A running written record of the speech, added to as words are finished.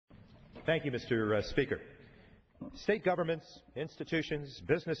Thank you, Mr. Speaker. State governments, institutions,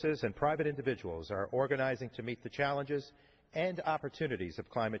 businesses, and private individuals are organizing to meet the challenges and opportunities of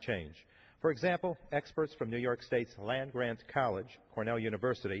climate change. For example, experts from New York State's land-grant college, Cornell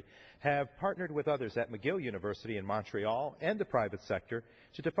University, have partnered with others at McGill University in Montreal and the private sector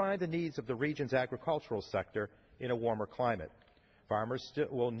to define the needs of the region's agricultural sector in a warmer climate. Farmers still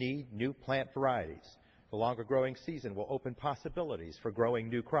will need new plant varieties. The longer growing season will open possibilities for growing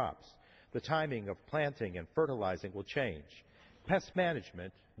new crops. The timing of planting and fertilizing will change. Pest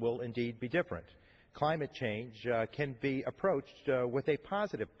management will indeed be different. Climate change can be approached with a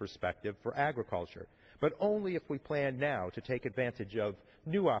positive perspective for agriculture, but only if we plan now to take advantage of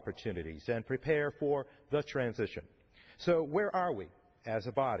new opportunities and prepare for the transition. So where are we as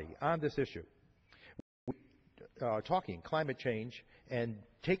a body on this issue? Talking climate change and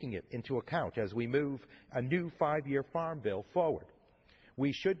taking it into account as we move a new 5-year farm bill forward.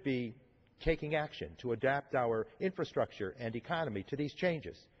 We should be taking action to adapt our infrastructure and economy to these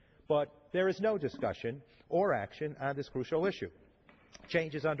changes. But there is no discussion or action on this crucial issue.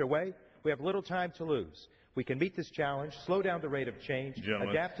 Change is underway. We have little time to lose. We can meet this challenge, slow down the rate of change,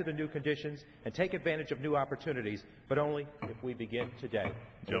 adapt to the new conditions, and take advantage of new opportunities, but only if we begin today.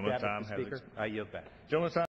 With that, Mr. Speaker, I yield back.